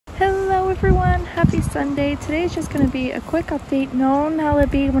everyone, happy Sunday. Today's just going to be a quick update. No,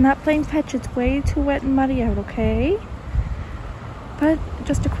 Nalaby, we're not playing fetch. It's way too wet and muddy out, okay? But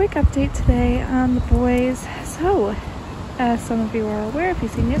just a quick update today on the boys. So, as some of you are aware, if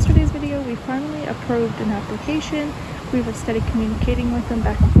you've seen yesterday's video, we finally approved an application. We were steady communicating with them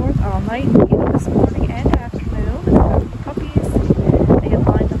back and forth all night, even this morning and afternoon about the puppies. They had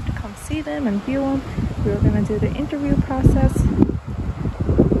lined up to come see them and view them. We were going to do the interview process.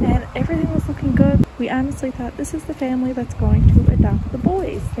 And everything was looking good. We honestly thought this is the family that's going to adopt the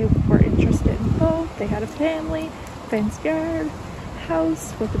boys. They were interested in both. They had a family, fenced yard,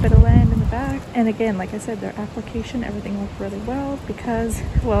 house with a bit of land in the back. And again, like I said, their application, everything worked really well because,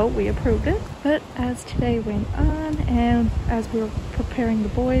 well, we approved it. But as today went on and as we were preparing the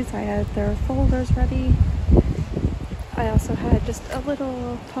boys, I had their folders ready. I also had just a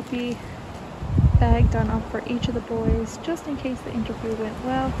little puppy bag done up for each of the boys just in case the interview went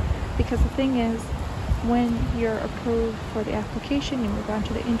well, because the thing is, when you're approved for the application, you move on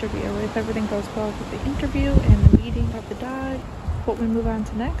to the interview. If everything goes well with the interview and the meeting of the dog, what we move on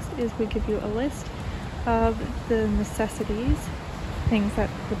to next is we give you a list of the necessities, things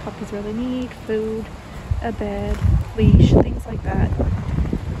that the puppies really need: food, a bed, leash, things like that.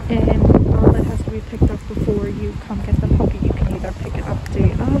 And all that has to be picked up before you come get the puppy. You can either pick it up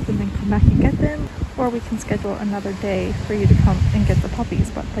day of and then come back and get them, or we can schedule another day for you to come and get the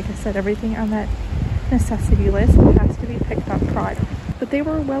puppies. But like I said, everything on that necessity list has to be picked up prior. But they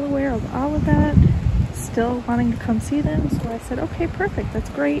were well aware of all of that, still wanting to come see them. So I said, okay, perfect, that's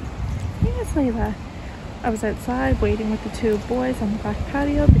great. Yes, Layla. I was outside waiting with the two boys on the back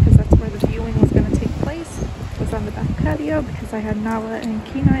patio because that's where the viewing was going to take place. Was on the back patio because I had Nala and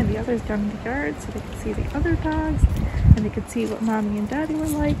Kenai and the others down in the yard so they could see the other dogs and they could see what mommy and daddy were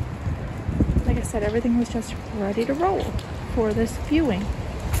like. Like I said, everything was just ready to roll for this viewing.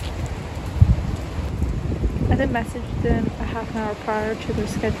 I then messaged them a half an hour prior to their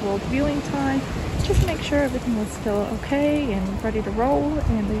scheduled viewing time just to make sure everything was still okay and ready to roll,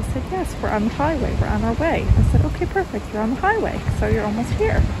 and they said, yes, we're on the highway, we're on our way. I said, okay, perfect, you're on the highway, so you're almost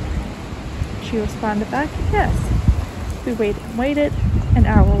here. She responded back, yes. We waited and waited. An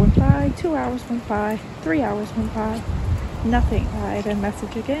hour went by, 2 hours went by, 3 hours went by, nothing. I then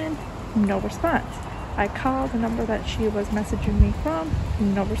messaged again, no response. I called the number that she was messaging me from,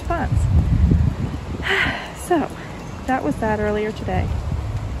 no response. So, that was that earlier today.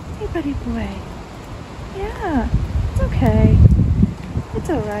 Hey, buddy boy. Yeah, it's okay. It's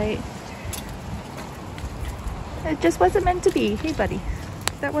alright. It just wasn't meant to be. Hey, buddy.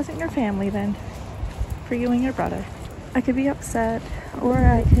 That wasn't your family then, for you and your brother. I could be upset, or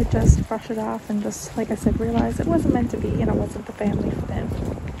I could just brush it off and just, like I said, realize it wasn't meant to be and it wasn't the family for them.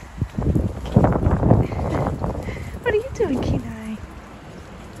 What are you doing, Kenai?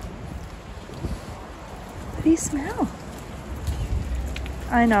 What do you smell?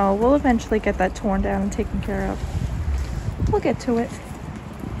 I know, we'll eventually get that torn down and taken care of. We'll get to it.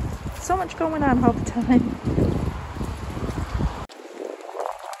 So much going on all the time.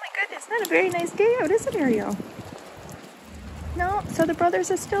 Not a very nice day out, is it, Ariel? No, so the brothers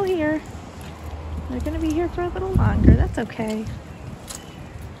are still here. They're going to be here for a little longer. That's okay.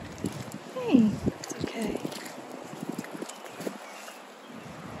 Hey, it's okay.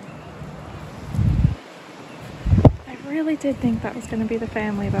 I really did think that was going to be the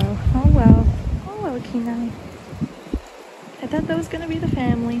family, though. Oh, well. Oh, well, Kenai. I thought that was going to be the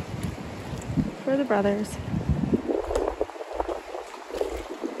family for the brothers.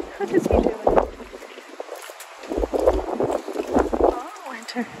 What is he doing? Oh,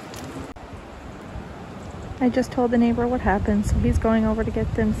 Winter. I just told the neighbor what happened, so he's going over to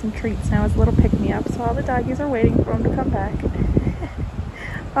get them some treats now as a little pick-me-up. So all the doggies are waiting for him to come back.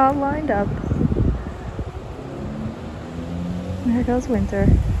 All lined up. There goes Winter.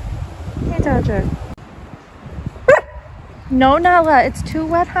 Hey, Dodger. No, Nala, it's too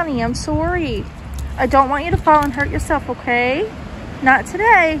wet, honey. I'm sorry. I don't want you to fall and hurt yourself, okay? Not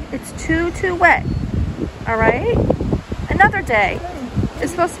today. It's too wet. All right? Another day.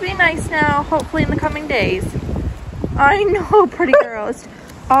 It's supposed to be nice now, hopefully in the coming days. I know, pretty girls.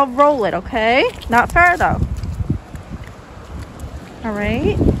 I'll roll it, okay? Not far, though. All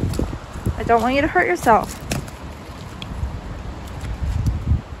right? I don't want you to hurt yourself.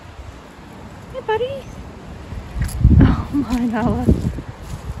 Hey, buddy. Oh, my, Nala.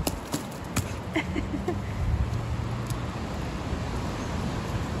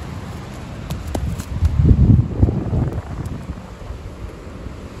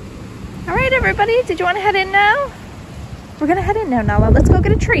 All right, everybody, did you want to head in now? We're gonna head in now, Nala. Let's go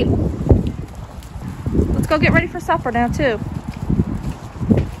get a treat. Let's go get ready for supper now, too.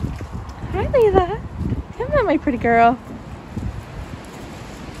 you that. Come on, my pretty girl.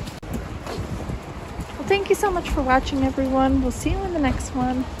 Well, thank you so much for watching, everyone. We'll see you in the next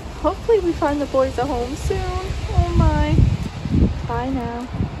one. Hopefully we find the boys at home soon. Oh my. Bye now.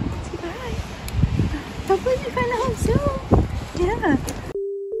 Say bye. Hopefully we find them home soon. Yeah.